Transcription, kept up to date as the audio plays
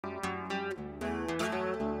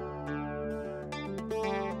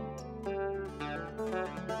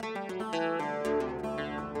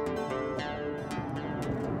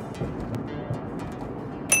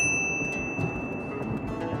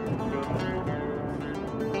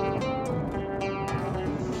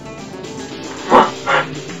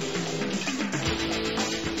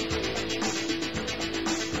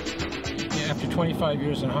25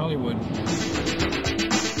 years in Hollywood.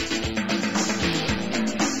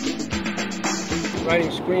 Writing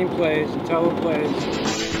screenplays and teleplays,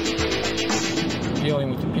 dealing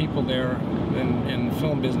with the people there in the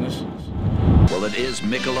film business. Well, it is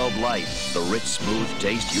Michelob Light, the rich, smooth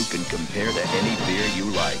taste you can compare to any beer you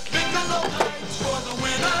like. Michelob Light for the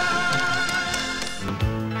winner.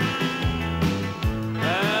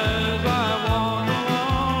 As I walk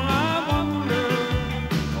along, I wonder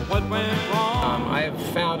what went wrong. I have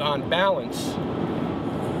found on balance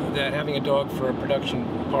that having a dog for a production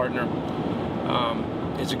partner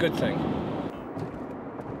is a good thing.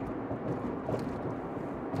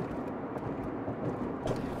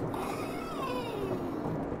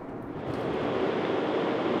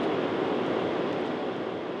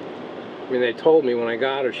 I mean, they told me when I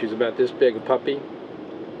got her, she was about this big, a puppy.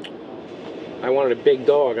 I wanted a big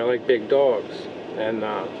dog. I like big dogs. And,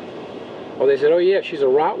 well, they said, oh yeah, she's a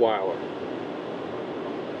Rottweiler.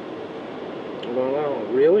 I'm going, oh,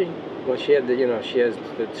 really? Well, she had the, you know, she has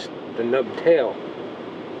the nub tail.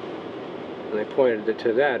 And they pointed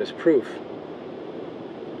to that as proof.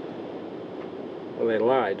 Well, they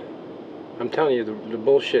lied. I'm telling you, the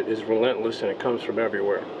bullshit is relentless and it comes from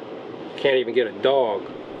everywhere. Can't even get a dog.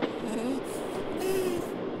 I'm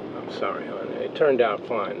sorry, honey. It turned out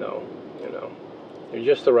fine, though. You know, you're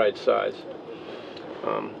just the right size.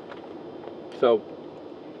 So,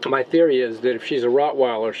 my theory is that if she's a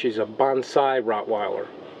Rottweiler, she's a bonsai Rottweiler.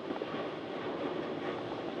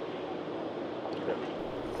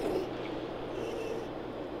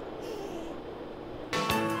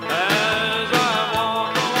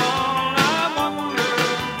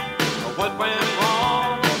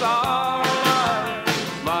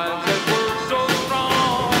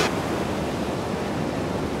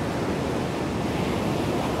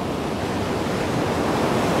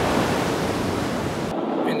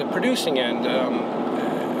 Producing end,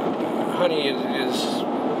 Honey is,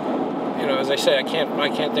 you know, as I say, I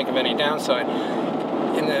can't think of any downside.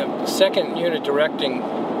 In the second unit directing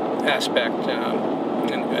aspect,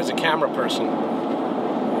 and as a camera person,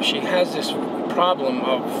 she has this problem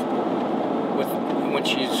of, when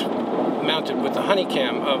she's mounted with the Honey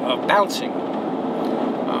cam, of bouncing.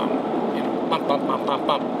 You know, bump, bump, bump, bump,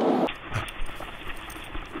 bump.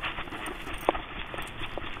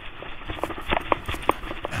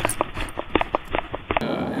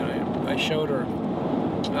 I showed her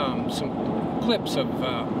some clips of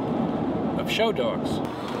show dogs.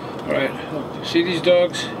 All right, look, see these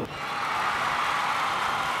dogs?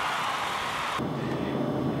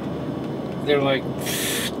 They're like,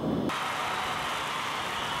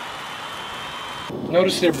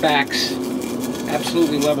 notice their backs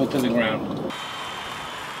absolutely level to the ground.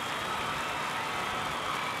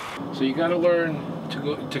 So you got to learn to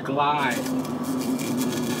glide.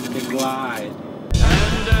 To glide.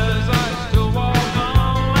 And as I still walk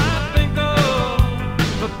on, I think of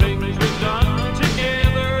the things we've done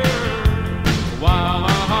together while our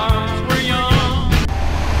hearts were young.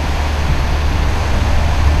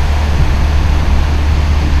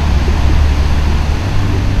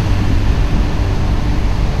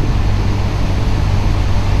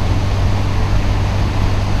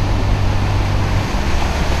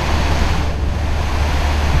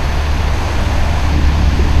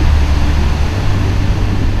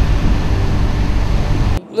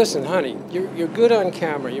 Listen, honey, you're good on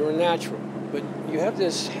camera, you're a natural, but you have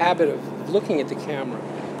this habit of looking at the camera,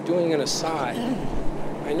 doing an aside.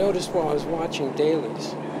 I noticed while I was watching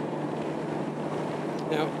dailies.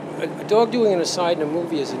 Now, a dog doing an aside in a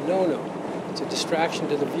movie is a no-no. It's a distraction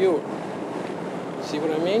to the viewer. See what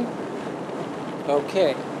I mean?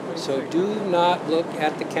 Okay, so do not look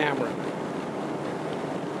at the camera.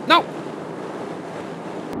 No!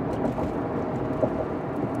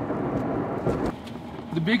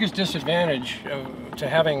 The biggest disadvantage to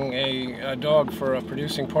having a dog for a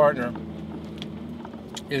producing partner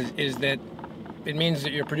is that it means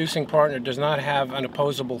that your producing partner does not have an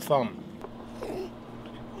opposable thumb.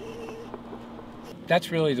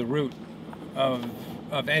 That's really the root of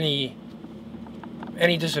any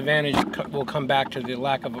disadvantage will come back to the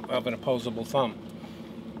lack of an opposable thumb.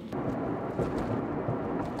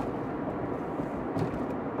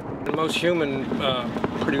 Most human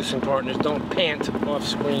producing partners don't pant off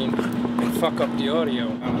screen and fuck up the audio.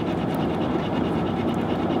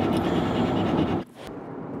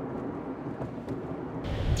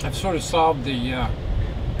 I've sort of solved the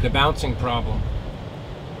bouncing problem.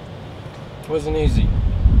 It wasn't easy.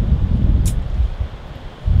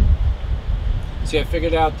 See, I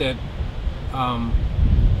figured out that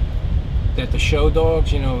that the show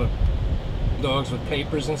dogs, you know, the dogs with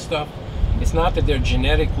papers and stuff, It's not that they're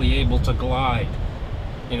genetically able to glide,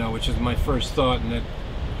 you know, which is my first thought, and that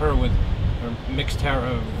her with her mixed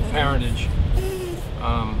parentage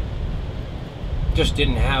just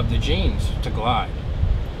didn't have the genes to glide.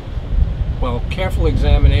 Well, careful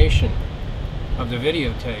examination of the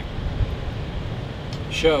videotape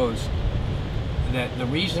shows that the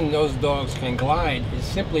reason those dogs can glide is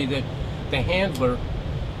simply that the handler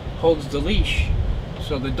holds the leash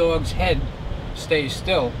so the dog's head stays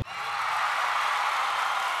still,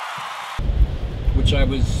 which I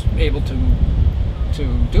was able to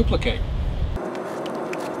duplicate.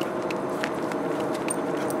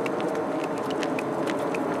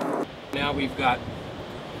 Now we've got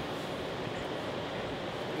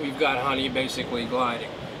Honey basically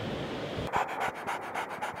gliding.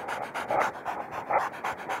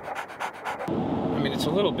 I mean, it's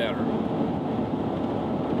a little better,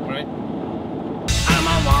 right? I'm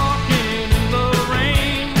a walking in the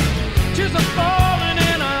rain, tears are falling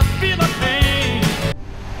and I feel the pain.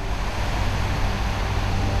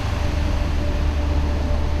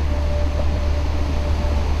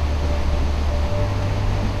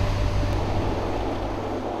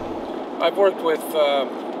 I've worked with,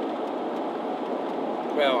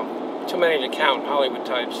 well, too many to count Hollywood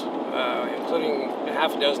types, including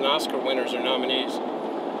half a dozen Oscar winners or nominees.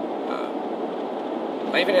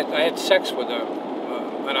 I had sex with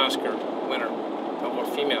an Oscar winner, a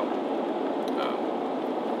female.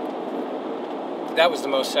 That was the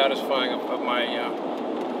most satisfying of my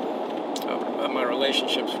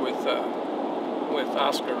relationships with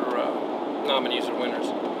Oscar nominees or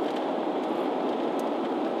winners.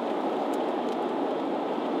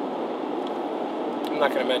 I'm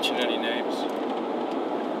not going to mention any names.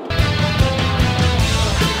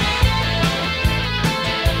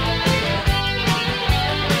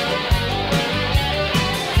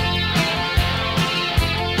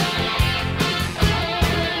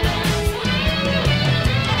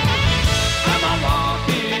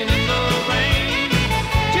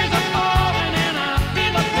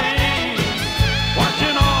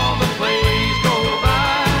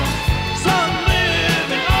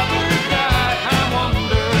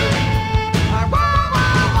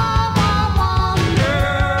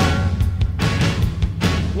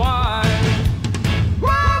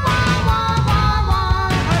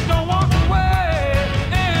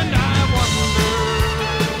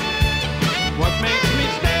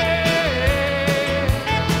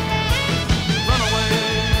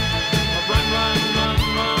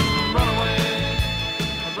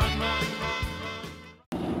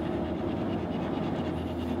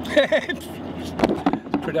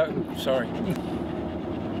 Sorry.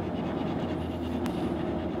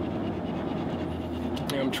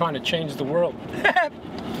 I'm trying to change the world.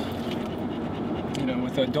 You know,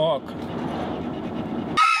 with a dog.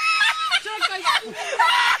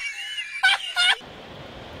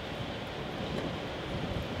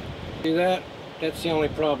 See that? That's the only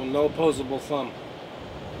problem. No opposable thumb.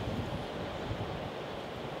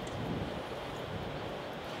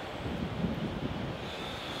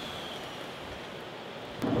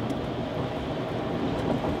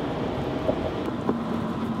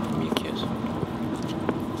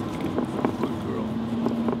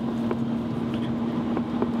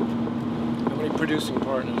 Producing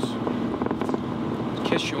partners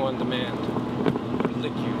kiss you on demand,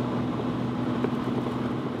 lick you.